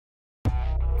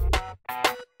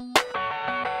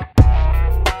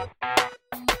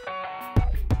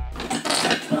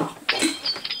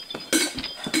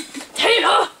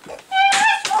Tina!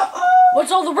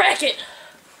 What's all the racket?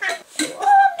 Oh, I'm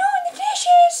doing the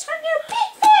dishes from your big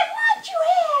fat lunch you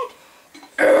had.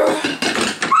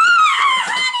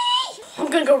 Honey! I'm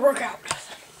gonna go work out.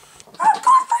 Oh,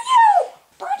 good for you!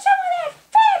 Burn some of that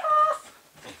fat off.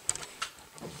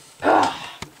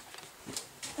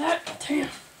 Tina.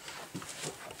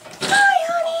 Hi,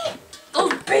 honey.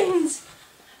 Those beans.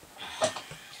 I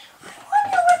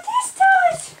wonder what this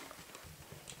does.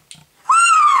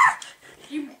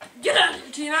 You get out of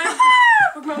here, Tina.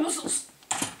 With my muscles.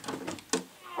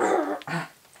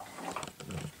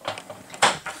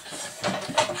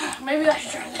 Maybe I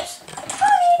should try this.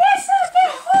 Honey, that's not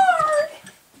that hard.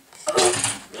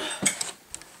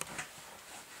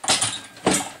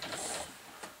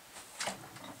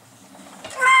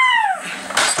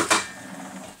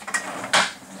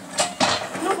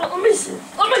 No, but let me see.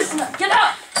 Let me see. Get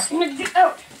out. I'm gonna get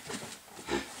out.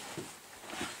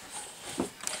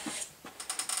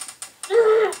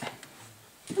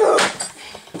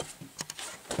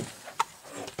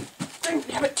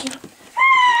 Damn it, Tina.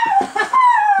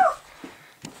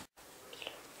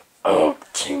 Oh,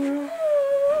 Tina.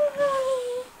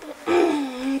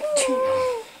 Tina.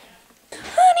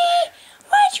 Honey,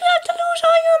 why'd you have to lose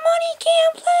all your money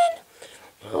gambling?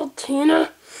 Well, Tina,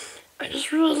 I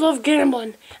just really love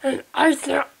gambling, and I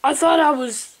thought I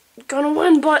was gonna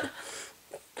win, but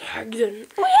I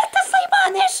didn't. We have to sleep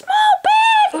on this small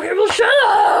bed. Okay, well, shut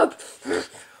up.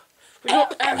 We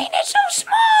don't I mean, it's so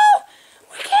small.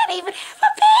 We can't even have a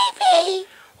baby.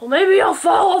 Well, maybe I'll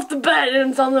fall off the bed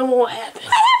and something won't happen.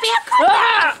 Well, that'd be a good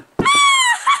Ah!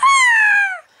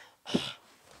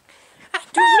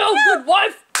 You're no good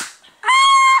wife.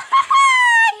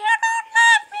 You don't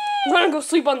love me. I'm gonna go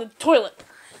sleep on the toilet.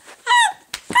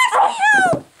 Good for you.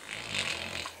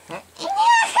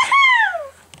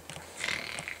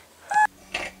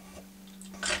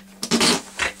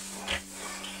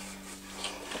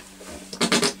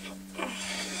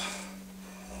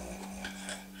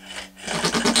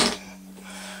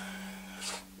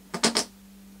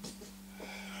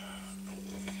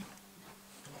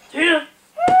 Tina.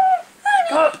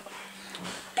 Go.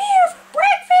 Beer for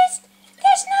breakfast?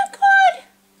 That's not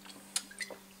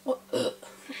good.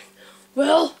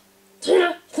 Well, Tina,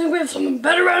 I think we have something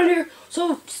better around here.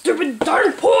 So stupid,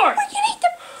 darn poor. We can eat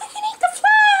the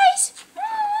flies.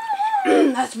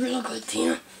 That's real good,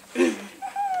 Tina. It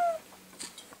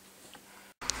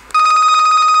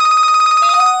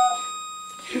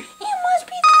must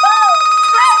be the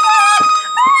phone.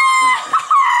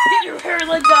 Get your hairy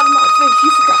legs out of my face.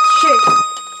 You forgot to shave.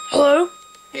 Hello?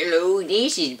 Hello,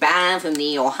 this is Bob from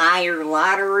the Ohio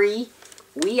Lottery.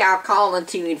 We are calling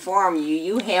to inform you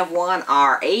you have won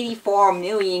our 84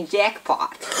 million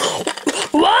jackpot.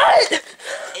 What?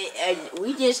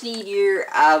 We just need your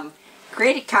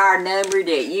credit card number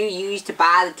that you used to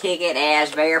buy the ticket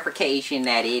as verification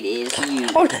that it is you.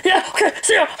 Oh, yeah, okay,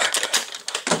 see ya.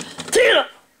 Tina!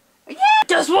 Yeah.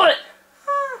 Guess what?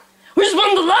 We just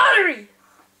won the lottery! We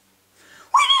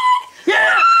did.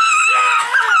 Yeah!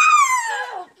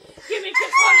 Give me a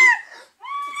kiss, honey!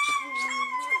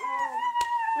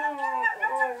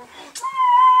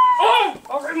 Oh!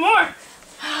 Okay, more!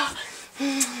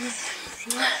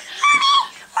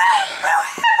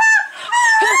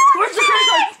 Where's the credit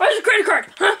card? Where's the credit card?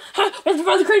 Huh? Where's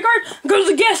the credit card? Go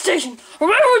to the gas station. Or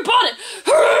wherever we bought it.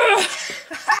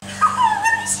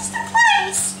 This is the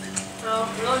place. Oh,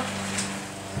 really?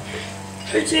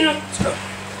 Hey, Tina. Let's go.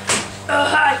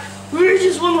 Hi. We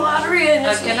just won the lottery and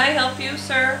Can I help you,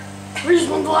 sir? we just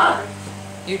won the lottery.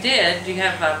 You did? Do you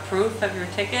have proof of your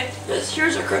ticket? Yes,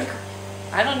 here's our credit card.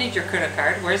 I don't need your credit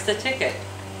card. Where's the ticket?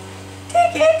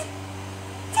 Ticket?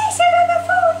 They said on the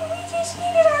phone we just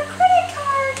needed our credit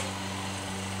card.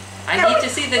 I need to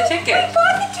see the We ticket.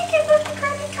 bought the ticket with the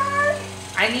credit card.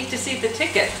 I need to see the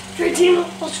ticket. Hey, Tina,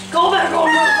 let's go back on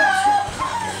real fast.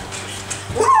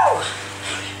 Woo!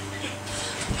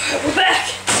 We're back.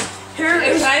 Here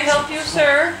Can is I help you,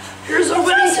 sir? here's our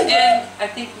winning ticket. And I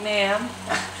think, ma'am,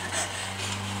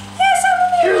 Yes, I'm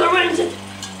Here's our winning ticket.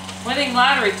 winning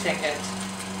lottery ticket.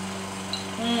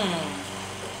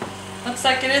 Looks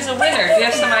like it is a winner. Do you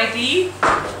have some ID,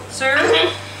 sir?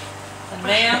 And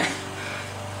ma'am?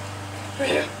 Right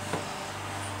here.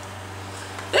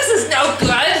 This is no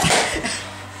good.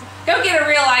 Go get a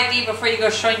real ID before you go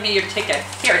showing me your ticket.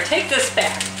 Here, take this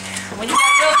back. When you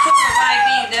got real proof of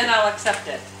ID, then I'll accept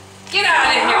it. Get out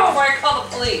of here before I call the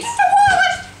police.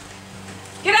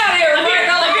 Get out of here before I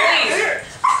call the police.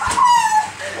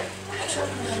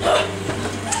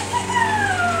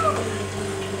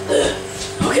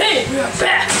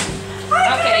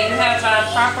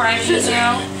 proper ID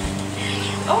now?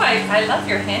 Oh, I love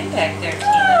your handbag there, Tina.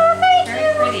 Oh, thank Very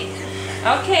you. pretty.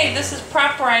 Okay, this is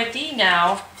proper ID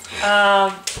now.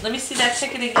 Let me see that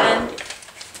ticket again.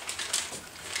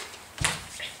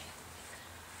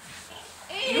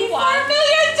 You won $1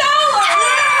 million!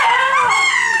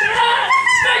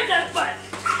 Take that butt!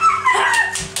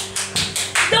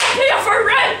 No pay for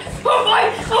rent! Oh boy!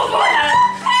 Oh boy!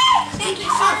 Thank you,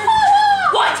 sir.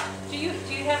 What? Do you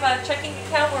have a checking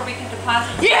account where we can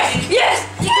deposit? Yes! money? Yes!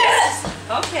 Yes!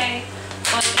 Okay.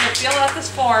 Well, you fill out this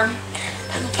form.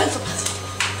 Pencil.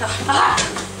 Ah!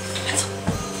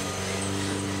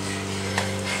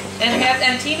 And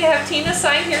have Tina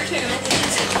sign here too.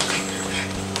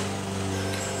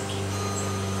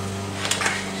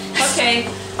 Okay.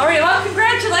 All right. Well,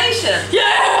 congratulations. Yeah!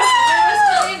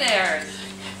 You're millionaires.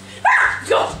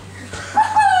 Go!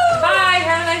 Bye.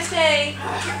 Have a nice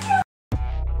day.